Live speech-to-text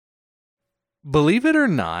believe it or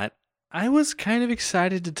not, I was kind of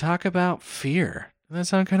excited to talk about Fear. Doesn't that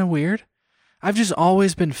sound kind of weird? I've just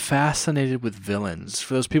always been fascinated with villains,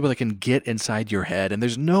 for those people that can get inside your head, and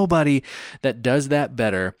there's nobody that does that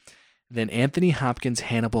better than Anthony Hopkins'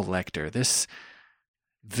 Hannibal Lecter. This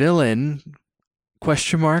villain,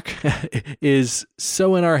 question mark, is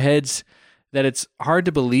so in our heads that it's hard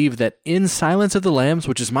to believe that in Silence of the Lambs,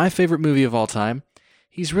 which is my favorite movie of all time,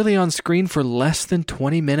 he's really on screen for less than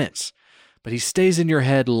 20 minutes, but he stays in your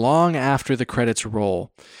head long after the credits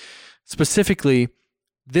roll. Specifically,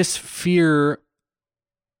 this Fear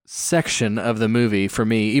section of the movie, for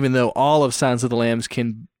me, even though all of Silence of the Lambs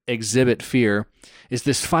can exhibit fear, is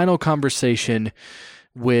this final conversation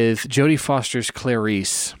with Jodie Foster's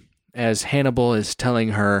Clarice as Hannibal is telling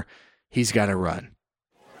her he's got to run.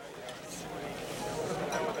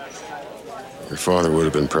 Your father would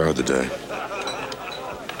have been proud today.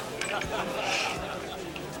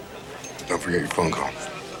 Don't forget your phone call.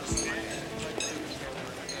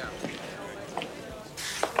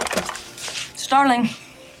 Starling.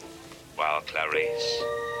 Well, Clarice,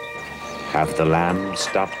 have the lambs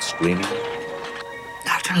stopped screaming?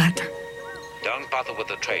 Dr. Lecter. Don't bother with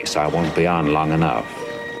the trace. I won't be on long enough.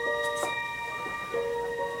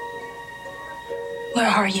 Where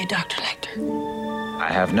are you, Dr. Lecter? I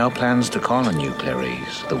have no plans to call on you,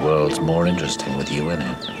 Clarice. The world's more interesting with you in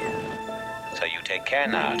it. So you take care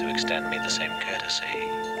now to extend me the same courtesy.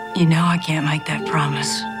 You know I can't make that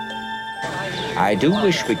promise. I do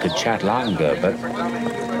wish we could chat longer, but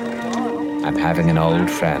I'm having an old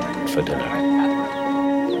friend for dinner.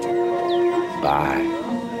 Bye.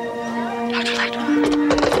 Dr. Lecter.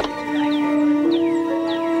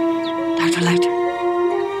 Dr. Lecter.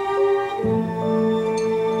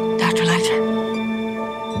 Dr. Lecter.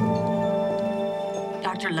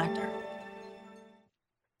 Dr. Lecter.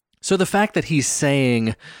 So the fact that he's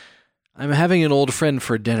saying, I'm having an old friend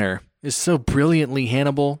for dinner, is so brilliantly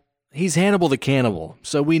Hannibal. He's Hannibal the Cannibal,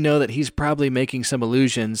 so we know that he's probably making some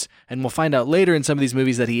allusions, and we'll find out later in some of these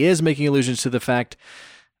movies that he is making allusions to the fact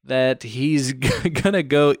that he's gonna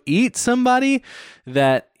go eat somebody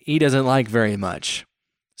that he doesn't like very much.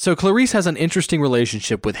 So Clarice has an interesting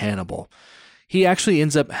relationship with Hannibal. He actually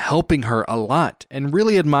ends up helping her a lot and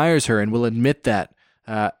really admires her and will admit that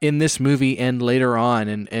in this movie and later on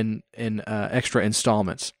in extra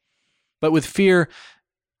installments. But with Fear,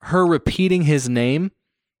 her repeating his name,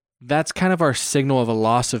 that's kind of our signal of a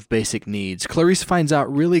loss of basic needs. Clarice finds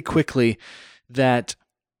out really quickly that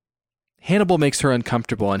Hannibal makes her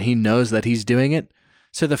uncomfortable, and he knows that he's doing it.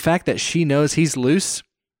 So the fact that she knows he's loose,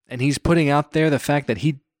 and he's putting out there the fact that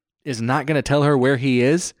he is not going to tell her where he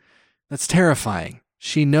is, that's terrifying.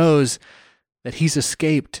 She knows that he's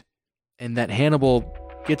escaped, and that Hannibal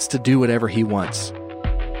gets to do whatever he wants.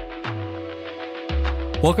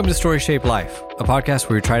 Welcome to Story Shaped Life, a podcast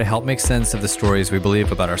where we try to help make sense of the stories we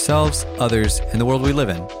believe about ourselves, others, and the world we live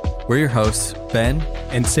in. We're your hosts, Ben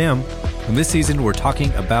and Sam. And this season, we're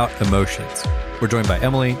talking about emotions. We're joined by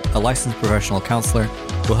Emily, a licensed professional counselor,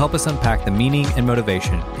 who will help us unpack the meaning and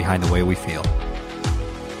motivation behind the way we feel.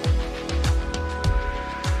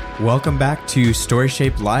 Welcome back to Story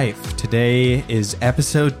Shaped Life. Today is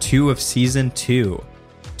episode 2 of season 2.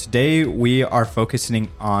 Today, we are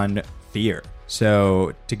focusing on fear.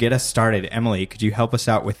 So to get us started, Emily, could you help us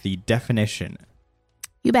out with the definition?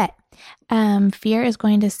 You bet. Fear is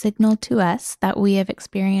going to signal to us that we have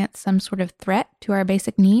experienced some sort of threat to our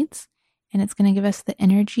basic needs, and it's going to give us the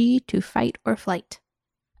energy to fight or flight.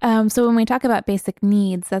 So when we talk about basic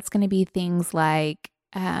needs, that's going to be things like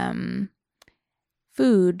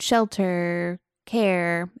food, shelter,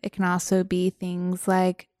 care. It can also be things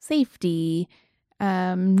like safety,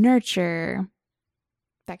 nurture,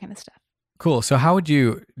 that kind of stuff. Cool. So how would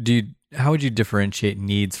you differentiate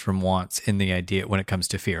needs from wants in the idea when it comes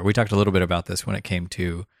to fear? We talked a little bit about this when it came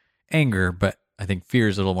to anger, but I think fear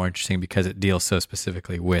is a little more interesting because it deals so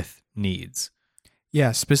specifically with needs.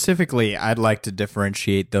 Yeah, specifically, I'd like to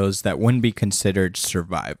differentiate those that wouldn't be considered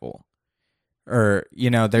survival. Or,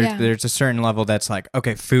 there's a certain level that's like,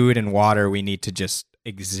 okay, food and water, we need to just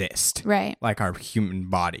exist. Right. Like our human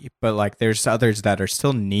body. But like there's others that are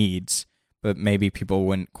still needs, but maybe people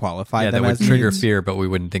wouldn't qualify them that would as trigger needs. fear, but we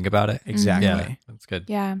wouldn't think about it. Exactly. Yeah, that's good.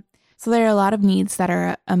 Yeah. So there are a lot of needs that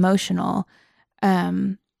are emotional.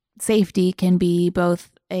 Safety can be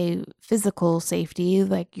both a physical safety,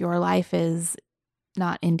 like your life is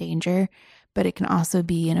not in danger, but it can also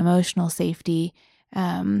be an emotional safety.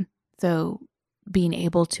 So being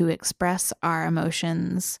able to express our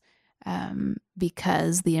emotions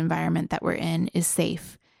because the environment that we're in is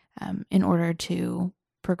safe. In order to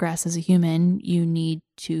progress as a human, you need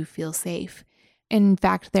to feel safe. in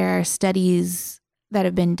fact, there are studies that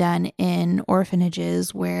have been done in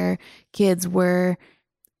orphanages where kids were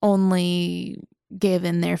only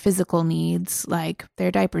given their physical needs, like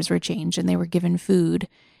their diapers were changed and they were given food,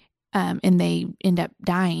 and they end up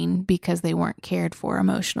dying because they weren't cared for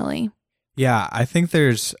emotionally. Yeah, I think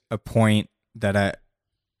there's a point that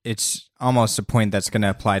it's almost a point that's going to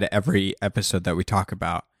apply to every episode that we talk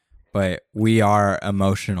about, but we are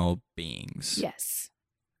emotional beings. Yes.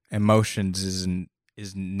 Emotions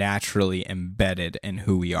is naturally embedded in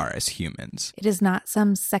who we are as humans. It is not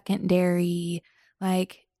some secondary,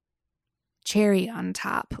 like, cherry on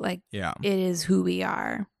top. Like, Yeah. it is who we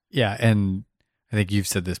are. Yeah, and I think you've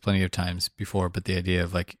said this plenty of times before, but the idea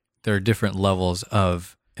of like there are different levels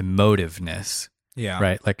of emotiveness, Yeah.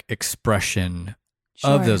 right? Like expression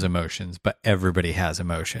Sure. of those emotions, but everybody has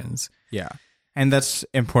emotions. Yeah. And that's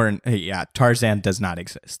important. Yeah, Tarzan does not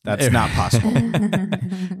exist. That's not possible.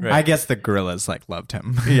 Right. I guess the gorillas loved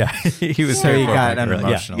him. Yeah, he was So very he got appropriate.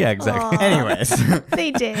 unemotional. Yeah, exactly. Aw. Anyways.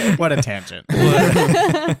 They did. What a tangent.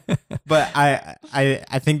 But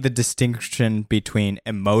I think the distinction between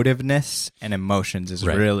emotiveness and emotions is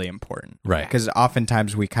Right. really important. Right. Because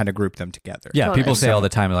oftentimes we kind of group them together. Yeah, Totally. people say all the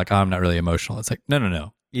time, like, oh, I'm not really emotional. It's like,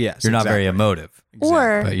 no. Yes. You're not very exactly. emotive,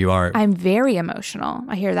 Or but you are. I'm very emotional.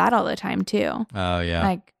 I hear that all the time too. Oh, yeah.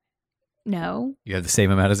 Like, no, You have the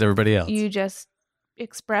same amount as everybody else. you just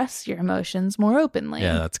express your emotions more openly.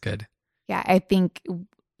 Yeah, that's good. Yeah, I think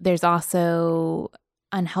there's also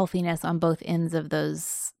unhealthiness on both ends of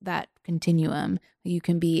that continuum. You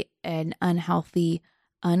can be an unhealthy,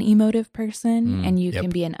 unemotive person, and you yep.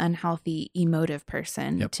 can be an unhealthy, emotive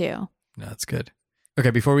person Yep. too. No, that's good.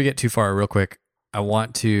 Okay, before we get too far, real quick, I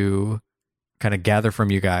want to kind of gather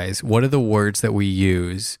from you guys, what are the words that we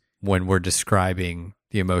use when we're describing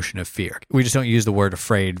the emotion of fear? We just don't use the word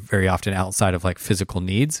afraid very often outside of like physical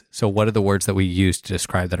needs. So what are the words that we use to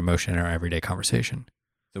describe that emotion in our everyday conversation?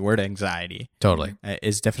 The word anxiety Totally.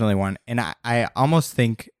 is definitely one. And I almost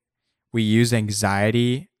think we use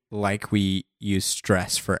anxiety like we use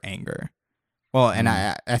stress for anger. Well, and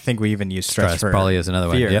I think we even use stress for probably is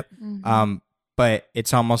another fear. one. Yep. But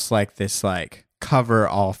it's almost like this, like, cover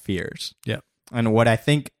all fears. Yep. And what I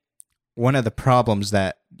think one of the problems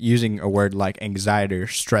that using a word like anxiety or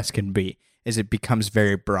stress can be is it becomes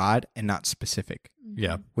very broad and not specific.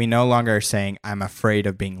 Yeah. We no longer are saying I'm afraid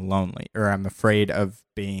of being lonely or I'm afraid of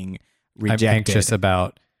being rejected. I'm anxious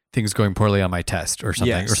about things going poorly on my test or something.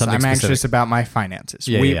 Yes, or something I'm specific. anxious about my finances.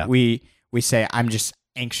 Yeah, yeah. We say I'm just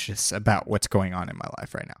anxious about what's going on in my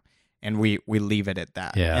life right now. And we leave it at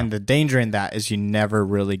that. Yeah. And the danger in that is you never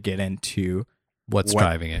really get into What's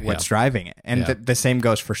driving it. What's yeah. driving it. And Yeah. the same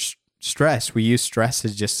goes for stress. We use stress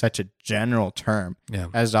as just such a general term, Yeah.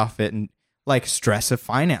 as often like stress of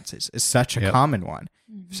finances is such a Yep. common one.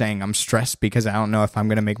 Saying I'm stressed because I don't know if I'm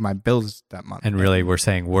going to make my bills that month. And really, we're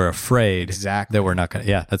saying we're afraid Exactly. that we're not going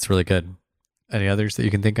to. Yeah, that's really good. Any others that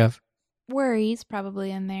you can think of? Worries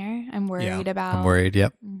probably in there. I'm worried about. I'm worried.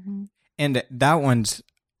 Yep. Mhm. And that one's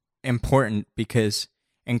important because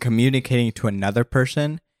in communicating to another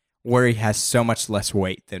person, worry has so much less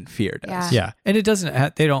weight than fear does. Yeah. Yeah. And it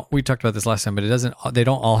doesn't, they don't, we talked about this last time, but they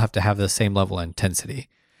don't all have to have the same level of intensity.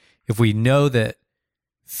 If we know that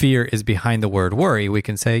fear is behind the word worry, we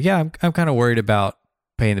can say, yeah, I'm kind of worried about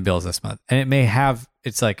paying the bills this month. And it may have,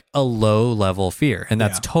 it's like a low level fear, and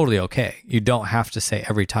that's Yeah. totally okay. You don't have to say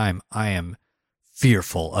every time I am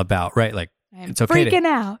fearful about, right? Like, I'm it's okay freaking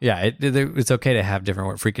out. yeah, it's okay to have different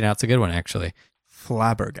words. Freaking out's a good one, actually.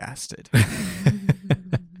 Flabbergasted.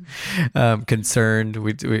 Concerned.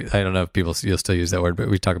 We I don't know if you'll still use that word, but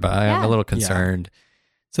we talk about I'm Yeah. a little concerned.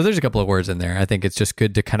 So there's a couple of words in there. I think it's just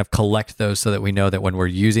good to kind of collect those so that we know that when we're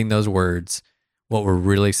using those words, what we're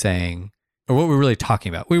really saying or what we're really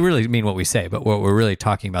talking about. We really mean what we say, but what we're really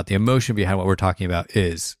talking about, the emotion behind what we're talking about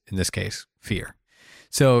is, in this case, fear.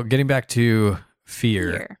 So getting back to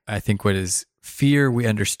fear. I think what is fear, we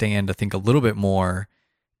understand, I think, a little bit more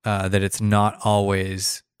that it's not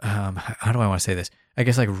always, how do I want to say this? I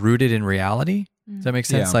guess like rooted in reality. Does that make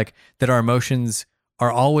sense? Yeah. Like that our emotions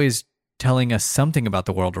are always telling us something about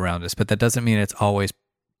the world around us, but that doesn't mean it's always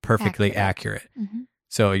perfectly accurate. Mhm.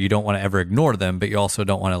 So you don't want to ever ignore them, but you also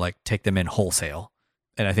don't want to like take them in wholesale.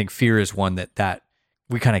 And I think fear is one that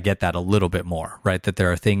we kind of get that a little bit more, right? That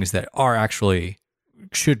there are things that are actually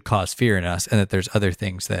should cause fear in us, and that there's other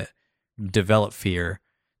things that develop fear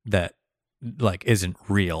that like isn't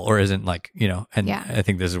real or isn't like, and Yeah. I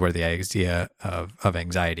think this is where the idea of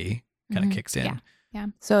anxiety kind of Mhm. kicks in. Yeah. Yeah.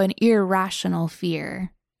 So an irrational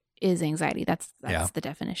fear is anxiety. That's Yeah. the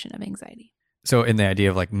definition of anxiety. So in the idea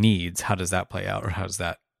of like needs, how does that play out, or how does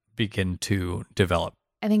that begin to develop?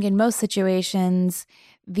 I think in most situations,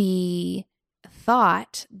 the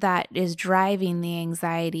thought that is driving the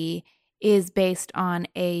anxiety is based on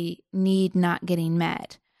a need not getting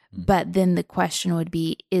met. But then the question would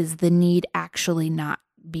be, is the need actually not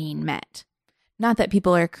being met? Not that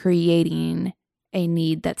people are creating a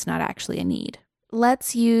need that's not actually a need.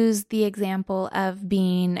 Let's use the example of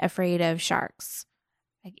being afraid of sharks.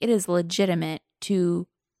 Like, it is legitimate to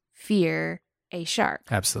fear a shark.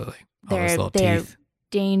 Absolutely. All those They're little teeth.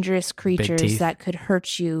 dangerous creatures teeth. that could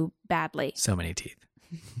hurt you badly. So many teeth.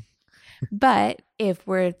 But if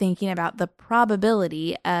we're thinking about the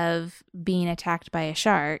probability of being attacked by a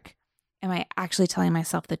shark, am I actually telling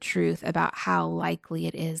myself the truth about how likely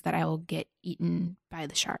it is that I will get eaten by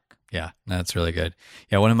the shark? Yeah, that's really good.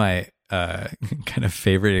 Yeah, one of my kind of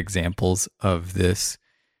favorite examples of this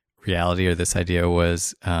reality or this idea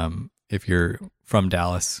was if you're from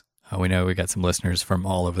Dallas, we know we got some listeners from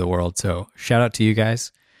all over the world. So shout out to you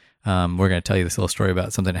guys. We're going to tell you this little story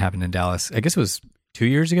about something that happened in Dallas. I guess it was 2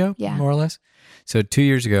 years ago, Yeah. more or less. So 2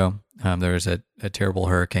 years ago, there was a terrible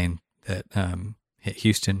hurricane that hit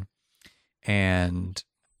Houston. And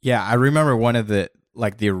Yeah, I remember one of the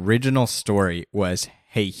original story was,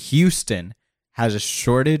 hey, Houston has a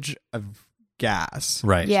shortage of gas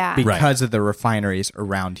right. Yeah. because of the refineries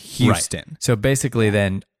around Houston. So basically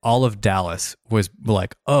then all of Dallas was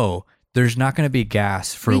like, oh, there's not going to be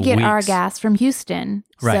gas for we get weeks. our gas from Houston.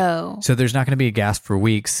 Right. So there's not going to be gas for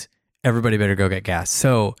weeks. Everybody better go get gas.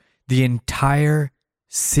 So the entire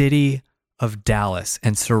city of Dallas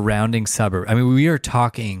and surrounding suburb, I mean, we are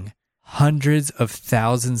talking hundreds of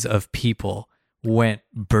thousands of people went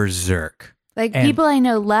berserk. Like, And- people I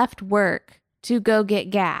know left work to go get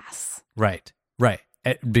gas. Right.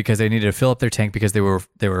 Because they needed to fill up their tank because they were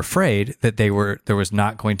afraid that there was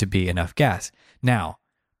not going to be enough gas. Now,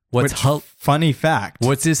 Funny fact.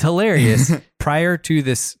 What's is hilarious, prior to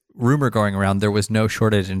this rumor going around, there was no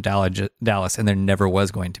shortage in Dallas, and there never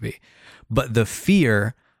was going to be. But the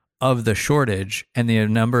fear of the shortage and the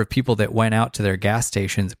number of people that went out to their gas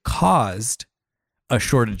stations caused a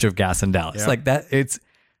shortage of gas in Dallas. Yeah. Like that,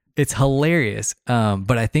 it's hilarious.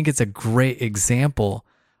 But I think it's a great example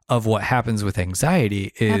of what happens with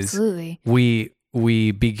anxiety is Absolutely.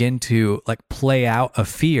 we begin to like play out a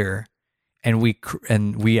fear, and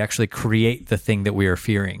we actually create the thing that we are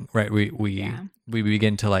fearing, right? We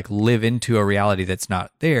begin to like live into a reality that's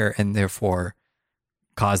not there, and therefore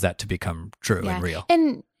cause that to become true and real.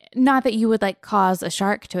 And not that you would like cause a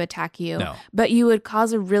shark to attack you, No. but you would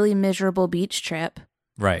cause a really miserable beach trip.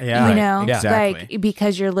 Right. Yeah. You know, exactly. like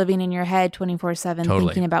because you're living in your head 24/7 Totally.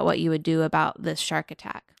 thinking about what you would do about this shark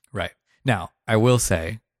attack. Right. Now, I will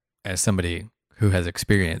say, as somebody who has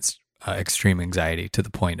experienced extreme anxiety to the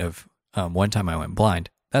point of one time I went blind,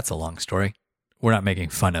 that's a long story. We're not making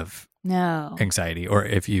fun of No. anxiety, or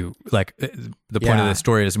if you like, the point of Yeah. this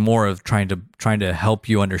story is more of trying to help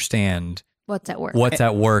you understand What's at work? what's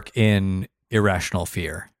at work in irrational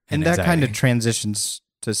fear. And that kind of anxiety. transitions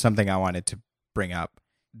to something I wanted to bring up.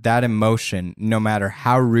 That emotion, no matter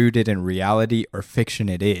how rooted in reality or fiction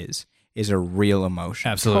it is a real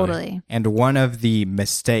emotion. Absolutely. Totally. And one of the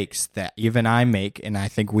mistakes that even I make, and I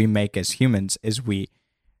think we make as humans, is we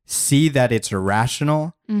see that it's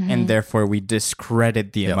irrational, and therefore we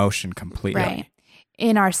discredit the Yep. emotion completely. Right.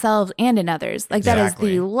 In ourselves and in others. Like that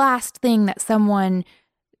Exactly. is the last thing that someone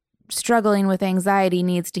struggling with anxiety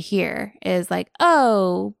needs to hear is like,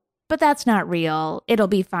 oh, but that's not real. It'll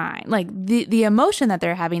be fine. Like the emotion that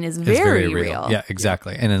they're having is It's very real. Yeah,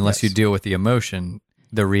 exactly. And unless you Yes. deal with the emotion,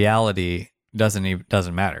 the reality doesn't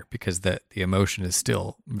matter, because the emotion is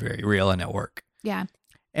still very real and at work. Yeah.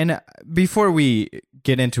 And before we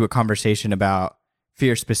get into a conversation about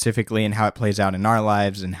fear specifically and how it plays out in our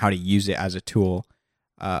lives and how to use it as a tool,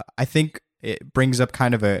 I think it brings up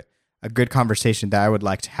kind of a good conversation that I would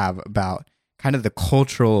like to have about kind of the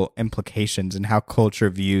cultural implications and how culture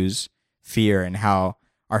views fear and how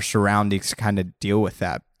our surroundings kind of deal with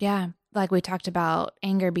that. Yeah. Like we talked about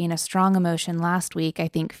anger being a strong emotion last week, I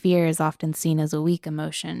think fear is often seen as a weak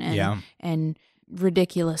emotion, and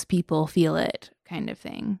ridiculous people feel it, kind of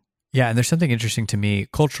thing. Yeah, and there's something interesting to me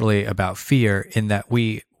culturally about fear in that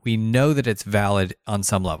we know that it's valid on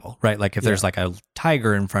some level, right? Like if there's like a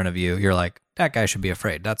tiger in front of you, you're like, that guy should be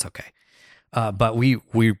afraid. That's okay. But we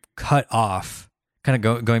cut off, kind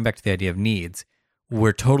of going back to the idea of needs.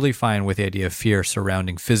 We're totally fine with the idea of fear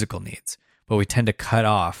surrounding physical needs, but we tend to cut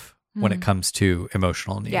off when it comes to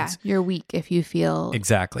emotional needs. Yeah. You're weak if you feel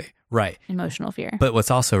Exactly. Right. emotional fear. But what's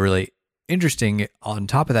also really interesting on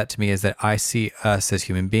top of that to me is that I see us as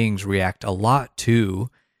human beings react a lot to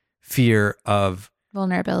fear of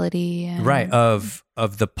vulnerability. And, of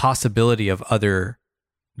the possibility of other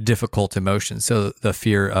difficult emotions. So the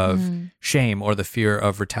fear of shame, or the fear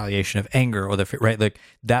of retaliation, of anger, or right, like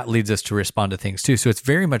that leads us to respond to things too. So it's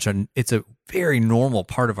very much it's a very normal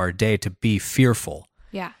part of our day to be fearful.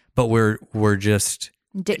 Yeah. But we're just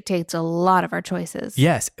Dictates a lot of our choices.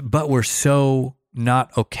 yes, but we're so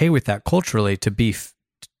not okay with that culturally to be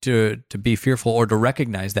to be fearful, or to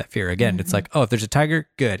recognize that fear. Again, it's like, oh, if there's a tiger,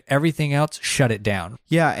 good. Everything else, shut it down.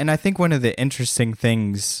 Yeah, and I think one of the interesting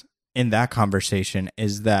things in that conversation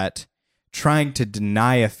is that trying to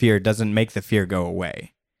deny a fear doesn't make the fear go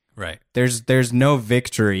away. Right. There's no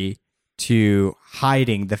victory to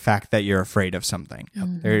hiding the fact that you're afraid of something.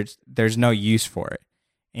 There's no use for it.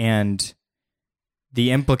 And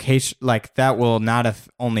the implication, like, that will not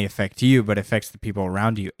only affect you, but affects the people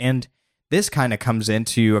around you. And this kind of comes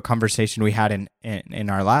into a conversation we had in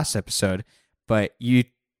our last episode, but you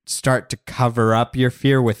start to cover up your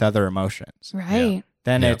fear with other emotions. Right.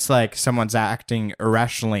 Then it's like someone's acting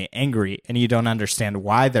irrationally angry and you don't understand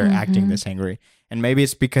why they're acting this angry. And maybe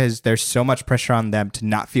it's because there's so much pressure on them to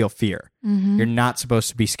not feel fear. You're not supposed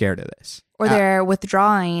to be scared of this. Or they're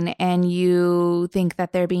withdrawing and you think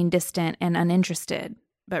that they're being distant and uninterested,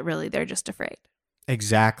 but really they're just afraid.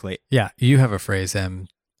 Exactly. Yeah. You have a phrase,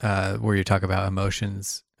 where you talk about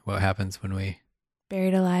emotions. What happens when we...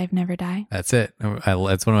 Buried alive, never die. That's it.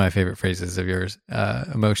 It's one of my favorite phrases of yours.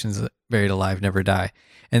 Emotions buried alive, never die.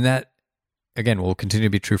 And that, again, will continue to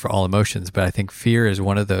be true for all emotions. But I think fear is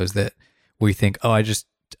one of those that we think, oh,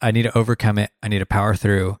 I need to overcome it. I need to power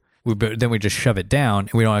through. But then we just shove it down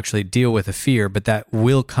and we don't actually deal with the fear, but that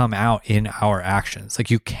will come out in our actions. Like,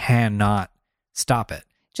 you cannot stop it.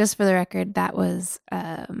 Just for the record, that was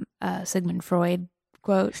a Sigmund Freud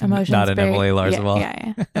quote. Emotions Not an buried, Emily Larswell.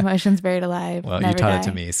 Yeah. Emotions buried alive. Well, never you taught die. it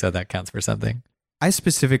to me, so that counts for something. I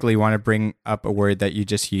specifically want to bring up a word that you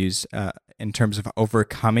just used in terms of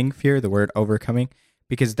overcoming fear, the word overcoming,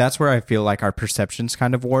 because that's where I feel like our perception's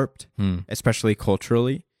kind of warped, especially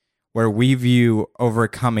culturally, where we view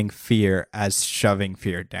overcoming fear as shoving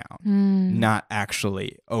fear down, not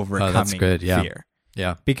actually overcoming good, yeah. fear.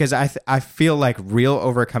 Yeah. Because I feel like real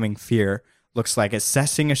overcoming fear looks like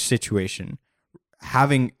assessing a situation,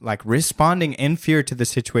 having like responding in fear to the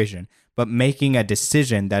situation, but making a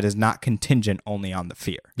decision that is not contingent only on the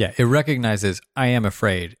fear. Yeah. It recognizes I am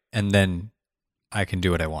afraid, and then I can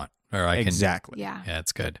do what I want, or I can. Exactly. Yeah. Yeah,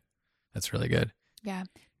 it's good. That's really good. Yeah.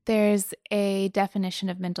 There's a definition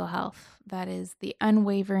of mental health that is the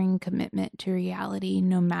unwavering commitment to reality,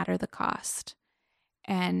 no matter the cost.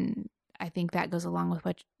 And I think that goes along with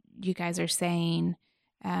what you guys are saying.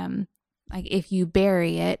 Like, if you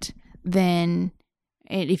bury it, then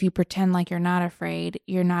if you pretend like you're not afraid,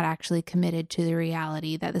 you're not actually committed to the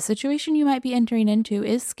reality that the situation you might be entering into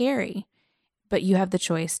is scary, but you have the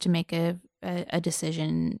choice to make a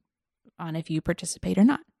decision on if you participate or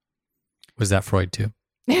not. Was that Freud too?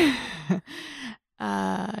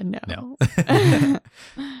 No.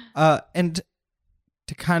 And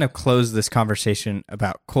to kind of close this conversation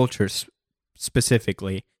about cultures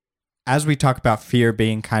specifically, as we talk about fear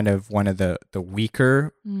being kind of one of the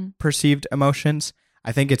weaker perceived emotions,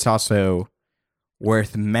 I think it's also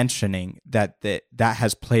worth mentioning that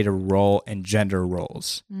has played a role in gender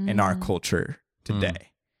roles in our culture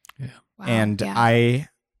today. Yeah. Wow, And yeah.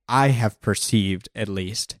 I have perceived, at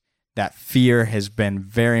least, that fear has been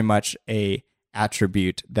very much a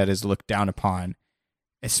attribute that is looked down upon,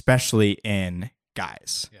 especially in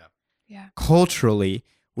guys. Yeah. Culturally,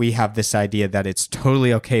 we have this idea that it's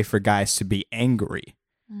totally okay for guys to be angry,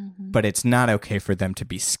 but it's not okay for them to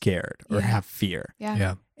be scared or have fear. Yeah.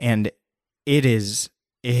 Yeah. And it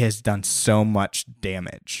has done so much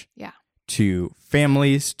damage Yeah. to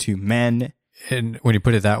families, to men. And when you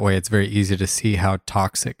put it that way, it's very easy to see how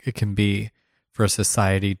toxic it can be for a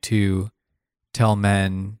society to tell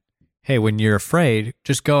men, hey, when you're afraid,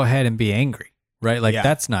 just go ahead and be angry, right? Like,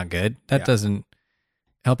 that's not good. That doesn't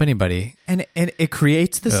help anybody. And it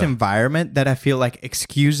creates this environment that I feel like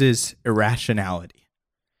excuses irrationality.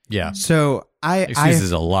 Yeah. So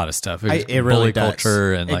Excuses a lot of stuff. it Bully really does.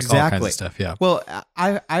 culture and like all kinds of stuff. Yeah. Well,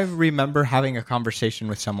 I remember having a conversation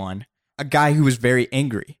with someone, a guy who was very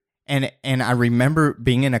angry. And I remember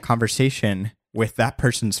being in a conversation with that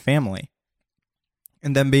person's family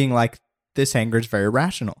and them being like, this anger is very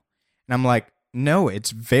rational. And I'm like, no,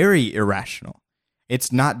 it's very irrational.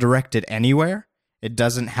 It's not directed anywhere. It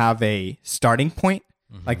doesn't have a starting point.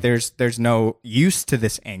 Like there's no use to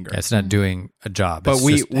this anger. Yeah, it's not doing a job. But It's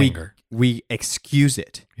just anger. we excuse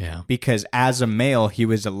it. Yeah. Because as a male, he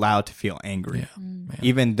was allowed to feel angry, Yeah.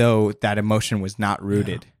 even though that emotion was not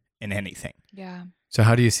rooted in anything. Yeah. So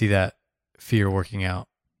how do you see that fear working out?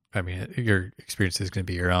 I mean, your experience is going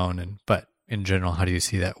to be your own, but in general, how do you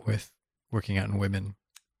see that with working out in women?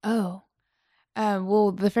 Oh,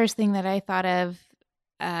 well, the first thing that I thought of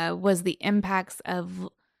was the impacts of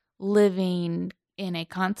living in a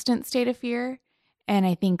constant state of fear. And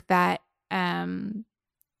I think that can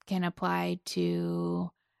apply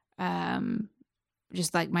to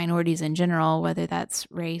just like minorities in general, whether that's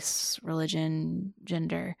race, religion,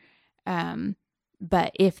 gender.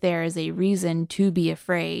 But if there is a reason to be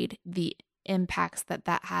afraid, the impacts that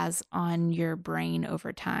has on your brain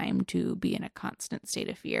over time to be in a constant state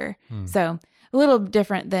of fear. So a little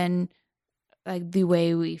different than like the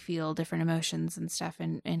way we feel different emotions and stuff,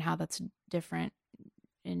 and how that's different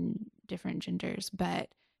in different genders. But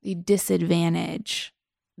the disadvantage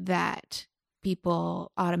that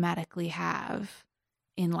people automatically have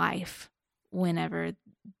in life whenever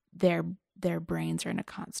their brains are in a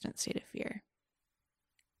constant state of fear.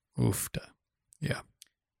 Oofta. Yeah.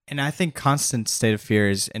 And I think constant state of fear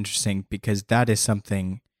is interesting because that is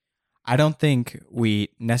something I don't think we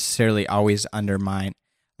necessarily always undermine.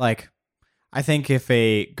 Like, I think if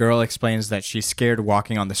a girl explains that she's scared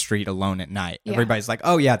walking on the street alone at night, everybody's like,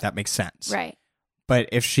 oh, yeah, that makes sense. Right. But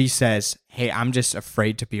if she says, hey, I'm just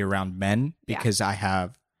afraid to be around men because I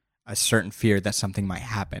have a certain fear that something might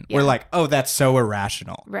happen, we're like, oh, that's so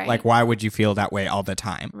irrational. Right. Like, why would you feel that way all the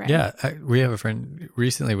time? Right. Yeah. We have a friend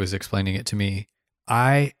recently was explaining it to me.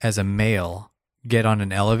 I, as a male, get on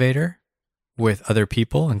an elevator with other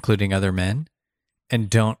people, including other men, and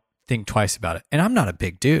don't think twice about it. And I'm not a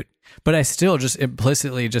big dude, but I still just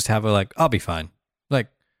implicitly just have a like, I'll be fine. Like,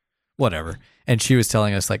 whatever. And she was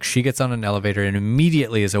telling us like she gets on an elevator and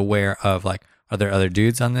immediately is aware of like, are there other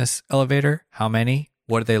dudes on this elevator? How many?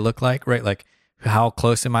 What do they look like? Right? Like, how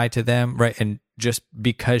close am I to them? Right? And just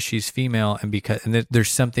because she's female and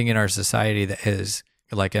there's something in our society that is,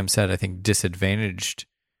 like Em said, I think disadvantaged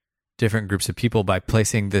different groups of people by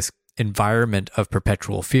placing this environment of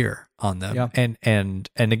perpetual fear on them. Yeah. And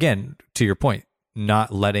again, to your point,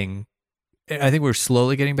 not letting, I think we're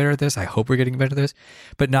slowly getting better at this. I hope we're getting better at this,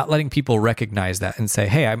 but not letting people recognize that and say,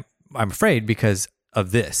 hey, I'm afraid because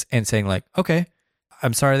of this, and saying like, okay,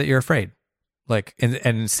 I'm sorry that you're afraid. Like, and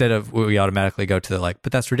instead of we automatically go to the like,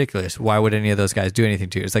 but that's ridiculous. Why would any of those guys do anything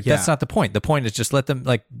to you? It's like, that's not the point. The point is just let them,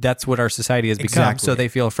 like, that's what our society has become. So they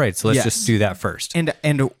feel afraid. So let's just do that first.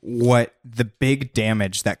 And what the big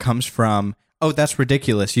damage that comes from, oh, that's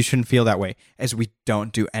ridiculous, you shouldn't feel that way, is we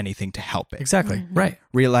don't do anything to help it. Exactly. Mm-hmm. Right.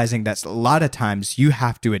 Realizing that a lot of times you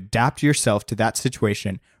have to adapt yourself to that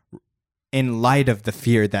situation in light of the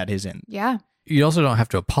fear that is in. Yeah. You also don't have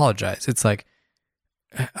to apologize. It's like,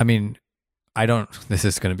 I mean, this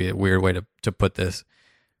is going to be a weird way to put this.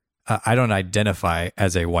 I don't identify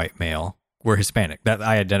as a white male. We're Hispanic. That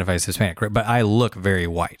I identify as Hispanic, right? But I look very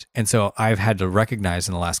white. And so I've had to recognize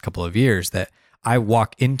in the last couple of years that I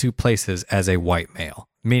walk into places as a white male,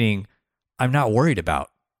 meaning I'm not worried about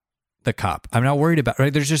the cop. I'm not worried about,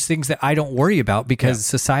 right? There's just things that I don't worry about because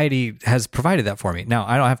society has provided that for me. Now,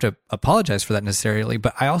 I don't have to apologize for that necessarily,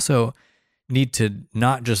 but I also need to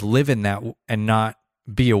not just live in that and not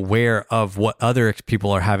be aware of what other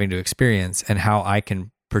people are having to experience and how I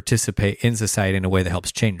can participate in society in a way that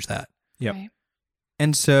helps change that. Yep. Right.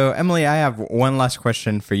 And so, Emily, I have one last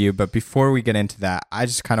question for you, but before we get into that, I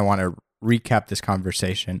just kind of want to recap this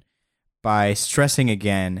conversation by stressing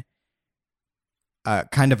again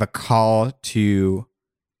kind of a call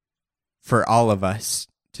for all of us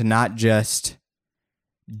to not just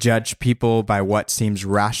judge people by what seems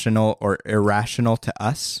rational or irrational to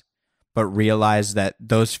us, but realize that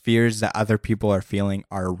those fears that other people are feeling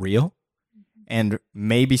are real, and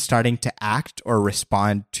maybe starting to act or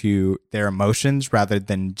respond to their emotions rather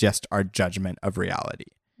than just our judgment of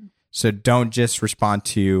reality. So don't just respond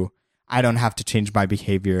to, I don't have to change my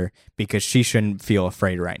behavior because she shouldn't feel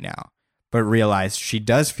afraid right now, but realize she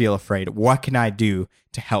does feel afraid. What can I do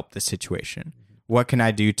to help the situation? What can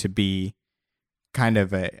I do to be kind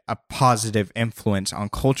of a positive influence on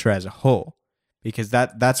culture as a whole? Because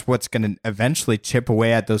that's what's going to eventually chip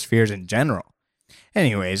away at those fears in general.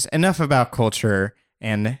 Anyways, enough about culture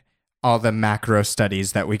and all the macro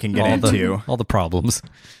studies that we can get into. All the problems.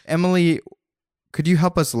 Emily, could you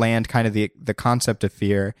help us land kind of the concept of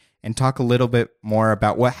fear and talk a little bit more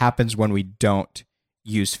about what happens when we don't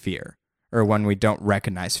use fear, or when we don't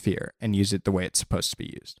recognize fear and use it the way it's supposed to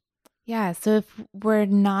be used? Yeah. So if we're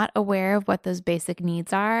not aware of what those basic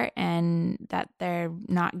needs are and that they're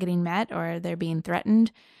not getting met or they're being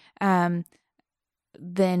threatened,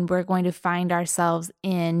 then we're going to find ourselves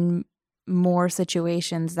in more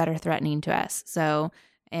situations that are threatening to us. So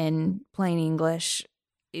in plain English,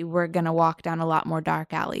 we're going to walk down a lot more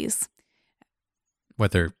dark alleys.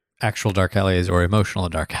 Whether actual dark alleys or emotional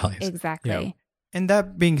dark alleys. Exactly. Yeah. And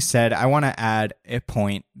that being said, I want to add a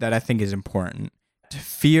point that I think is important.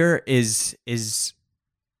 Fear is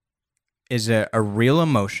a real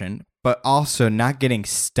emotion, but also not getting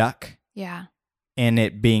stuck Yeah. in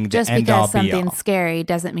it being the Just end all because be all. something's scary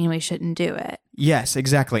doesn't mean we shouldn't do it. Yes,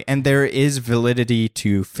 exactly. And there is validity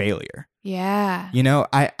to failure. Yeah. You know,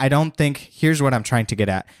 I don't think, here's what I'm trying to get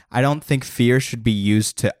at. I don't think fear should be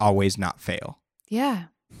used to always not fail. Yeah.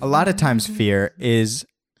 A lot of times fear is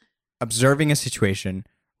observing a situation,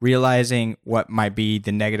 realizing what might be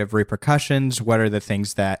the negative repercussions, what are the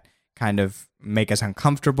things that kind of make us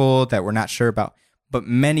uncomfortable, that we're not sure about. But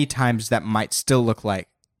many times that might still look like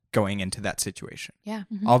going into that situation. Yeah.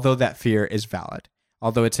 Although that fear is valid,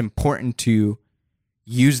 although it's important to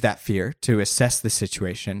use that fear to assess the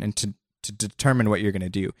situation and to determine what you're going to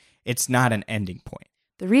do, it's not an ending point.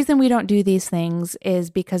 The reason we don't do these things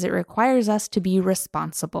is because it requires us to be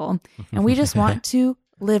responsible, and we just want to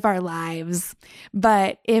live our lives.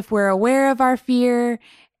 But if we're aware of our fear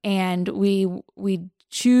and we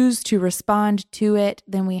choose to respond to it,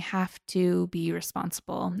 then we have to be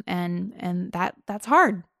responsible, and that's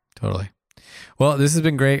hard. Totally. Well, this has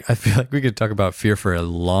been great. I feel like we could talk about fear for a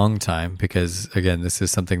long time because, again, this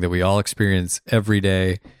is something that we all experience every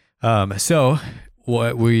day. So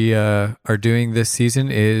what we are doing this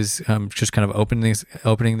season is just kind of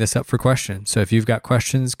opening this up for questions. So if you've got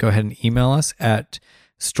questions, go ahead and email us at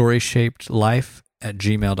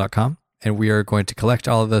storyshapedlife@gmail.com. And we are going to collect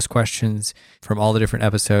all of those questions from all the different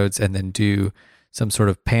episodes and then do some sort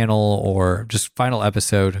of panel or just final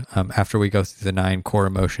episode after we go through the 9 core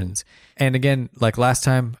emotions. And again, like last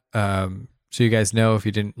time, so you guys know, if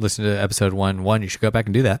you didn't listen to episode 1, you should go back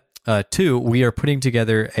and do that. 2, we are putting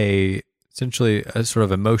together essentially a sort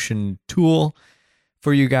of emotion tool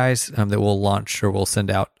for you guys that we'll launch or we'll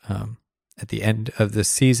send out at the end of this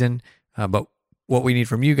season. But what we need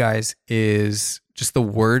from you guys is just the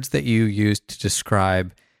words that you use to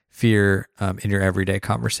describe fear in your everyday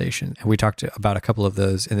conversation. And we talked about a couple of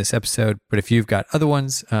those in this episode, but if you've got other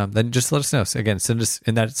ones, then just let us know. So again, send us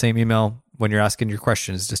in that same email when you're asking your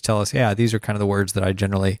questions, just tell us, yeah, these are kind of the words that I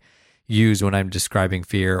generally use when I'm describing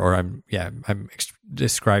fear or I'm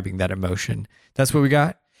describing that emotion. That's what we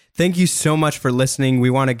got. Thank you so much for listening. We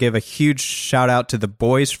want to give a huge shout out to the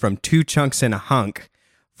boys from 2 Chunks and a Hunk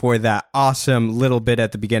for that awesome little bit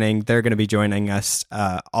at the beginning. They're going to be joining us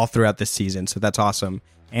all throughout this season, so that's awesome.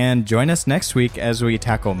 And join us next week as we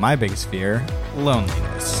tackle my biggest fear,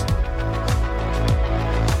 loneliness.